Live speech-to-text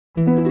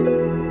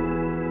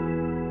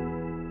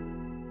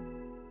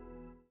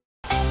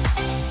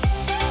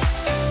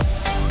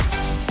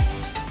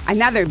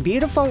Another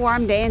beautiful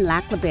warm day in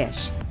Lac La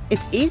Biche.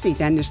 It's easy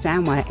to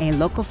understand what a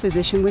local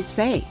physician would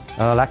say.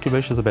 Lac La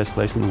Biche is the best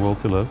place in the world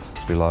to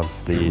live. We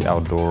love the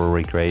outdoor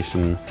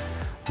recreation,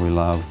 we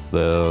love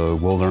the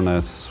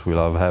wilderness, we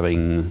love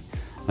having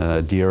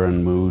deer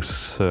and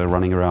moose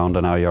running around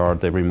in our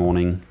yard every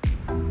morning.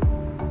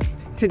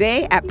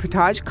 Today at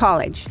Portage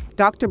College,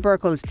 Dr.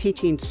 Birkill is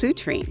teaching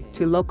suturing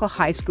to local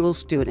high school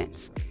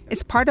students.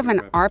 It's part of an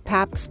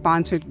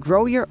RPAP-sponsored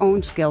Grow Your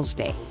Own Skills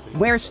Day,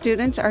 where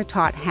students are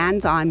taught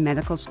hands-on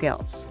medical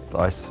skills.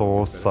 I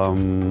saw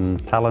some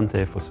talent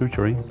there for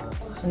suturing.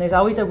 And there's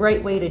always a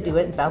right way to do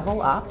it,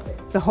 bevel up.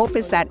 The hope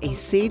is that a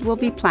seed will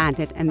be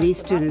planted and these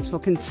students will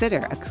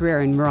consider a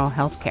career in rural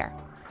healthcare.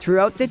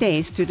 Throughout the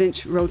day,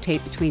 students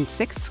rotate between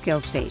 6 skill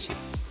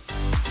stations.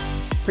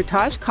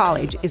 Portage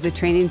College is a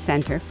training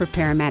center for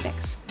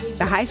paramedics.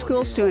 The high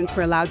school students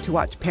were allowed to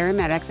watch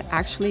paramedics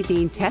actually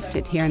being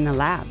tested here in the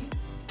lab,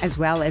 as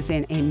well as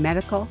in a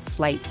medical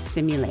flight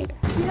simulator.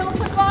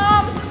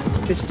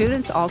 The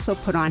students also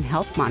put on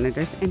health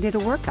monitors and did a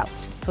workout.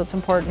 So it's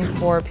important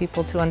for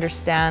people to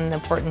understand the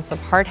importance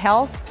of heart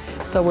health.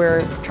 So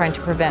we're trying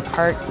to prevent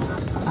heart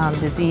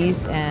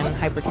disease and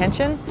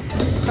hypertension.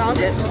 Found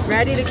it.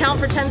 Ready to count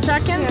for 10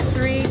 seconds?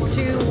 3,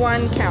 2,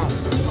 1, count.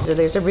 So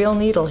there's a real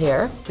needle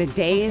here. The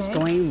day is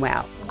going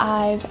well.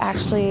 I've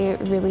actually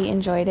really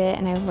enjoyed it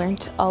and I've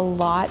learned a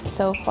lot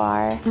so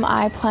far.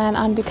 I plan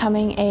on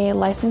becoming a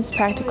licensed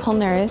practical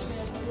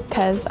nurse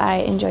because I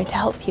enjoy to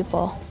help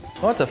people.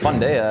 Well, it's a fun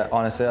day,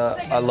 honestly.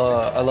 I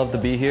love to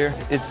be here.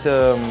 It's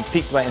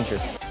piqued my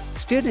interest.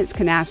 Students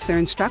can ask their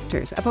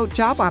instructors about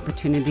job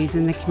opportunities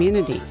in the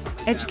community,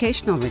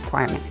 educational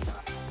requirements,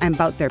 and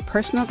about their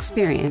personal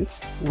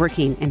experience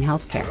working in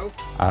healthcare.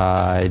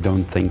 I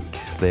don't think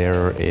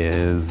there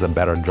is a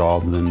better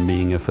job than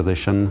being a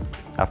physician.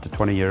 After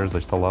 20 years, I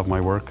still love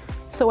my work.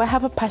 So I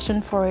have a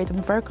passion for it.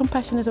 I'm very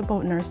compassionate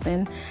about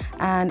nursing,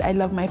 and I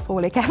love my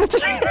Foley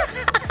catheter.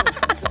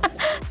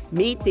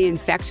 Meet the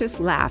infectious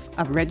laugh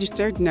of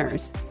registered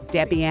nurse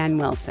Debi-Ann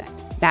Wilson.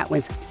 That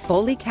was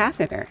Foley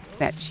catheter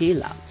that she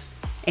loves.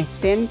 A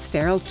thin,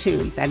 sterile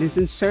tube that is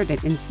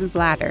inserted into the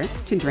bladder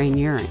to drain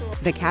urine.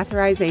 The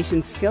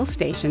catheterization skill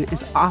station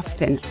is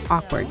often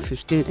awkward for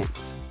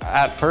students.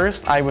 At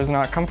first, I was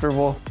not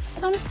comfortable.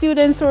 Some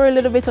students were a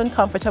little bit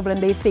uncomfortable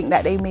and they think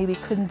that they maybe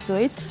couldn't do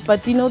it.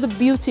 But you know, the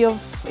beauty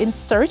of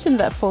inserting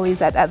that Foley is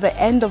that at the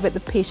end of it, the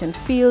patient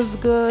feels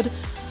good,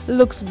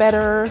 looks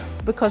better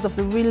because of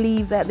the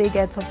relief that they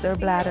get of their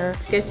bladder.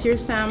 Get your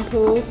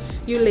sample,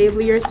 you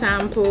label your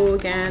sample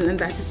again, and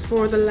that is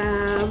for the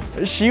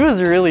lab. She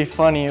was really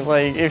funny.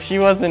 Like, if she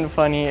wasn't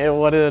funny, it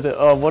would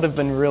have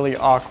been really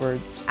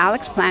awkward.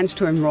 Alex plans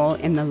to enroll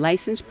in the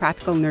licensed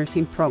practical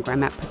nursing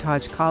program at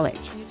Portage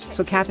College,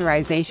 so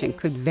catheterization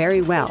could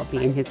very well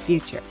be in his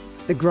future.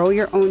 The Grow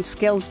Your Own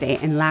Skills Day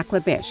in Lac La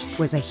Biche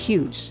was a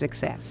huge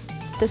success.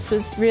 This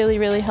was really,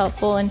 really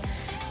helpful and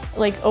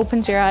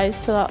opens your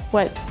eyes to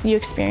what you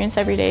experience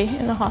every day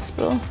in the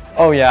hospital.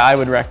 Oh yeah, I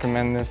would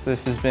recommend this.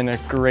 This has been a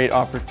great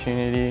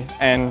opportunity,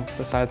 and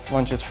besides,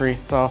 lunch is free,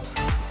 so.